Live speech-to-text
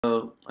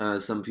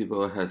Some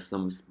people have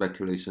some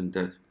speculation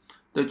that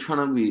the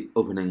China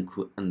reopening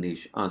could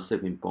unleash a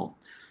saving bomb.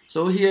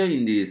 So here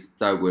in this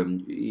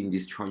diagram, in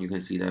this chart, you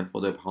can see that for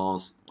the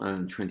past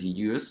 20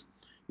 years,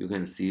 you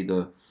can see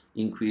the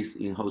increase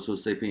in household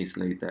saving is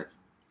like that.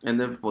 And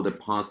then for the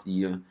past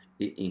year,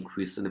 it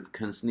increased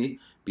significantly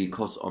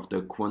because of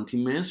the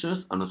quarantine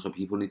measures, and also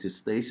people need to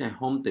stay at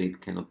home, they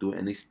cannot do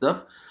any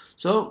stuff.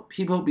 So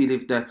people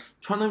believe that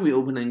China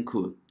reopening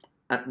could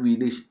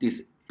release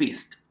this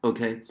beast,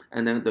 okay,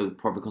 and then the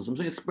profit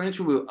consumption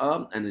expenditure will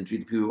up and the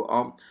GDP will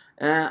up.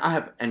 And I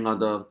have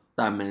another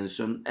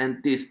dimension,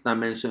 and this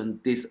dimension,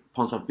 this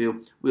point of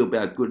view will be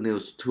a good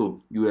news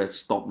to US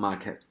stock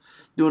market.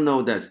 Do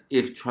know that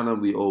if China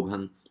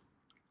reopen,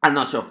 a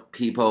lot of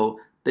people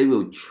they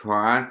will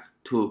try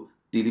to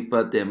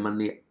deliver their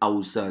money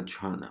outside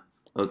China.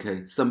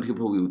 Okay, some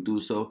people will do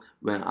so.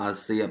 When I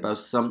say about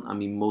some, I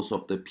mean most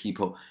of the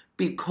people,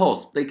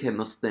 because they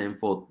cannot stand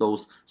for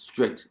those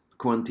strict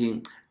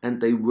quarantine and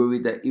they worry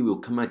that it will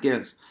come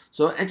again.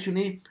 So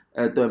actually,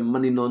 the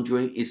money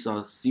laundering is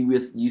a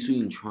serious issue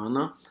in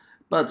China.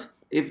 But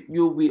if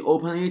you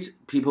reopen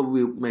it, people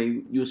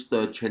may use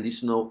the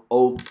traditional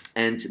old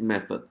end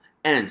method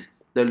and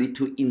the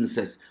little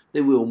insects.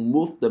 They will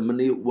move the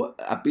money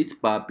a bit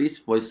by bit.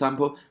 For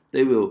example,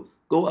 they will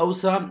go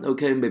outside,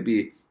 okay,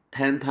 maybe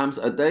 10 times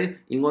a day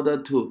in order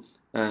to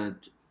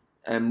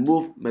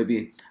move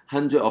maybe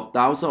hundreds of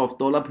thousands of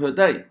dollars per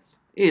day.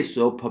 It's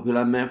so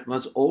popular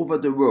methods over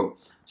the world.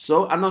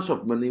 So a lot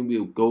of money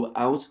will go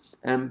out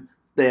and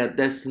their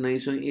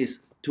destination is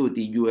to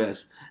the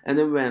US. And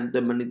then when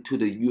the money to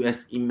the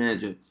US,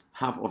 imagine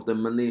half of the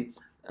money,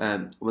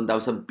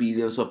 1,000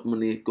 billions of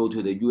money go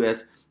to the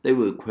US, they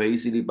will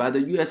crazily buy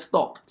the US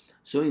stock.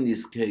 So in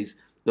this case,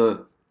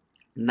 the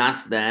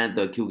Nasdaq,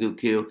 the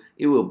QQQ,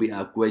 it will be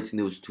a great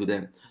news to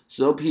them.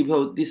 So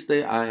people, this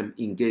day I am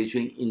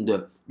engaging in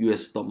the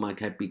US stock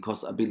market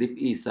because I believe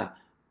it's the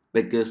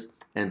biggest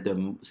and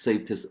the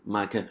safest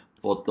market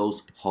for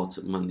those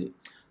hot money.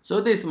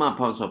 So this is my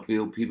point of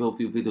view. People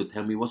feel free to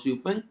tell me what you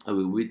think. I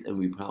will read and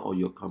reply all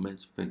your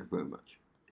comments. Thank you very much.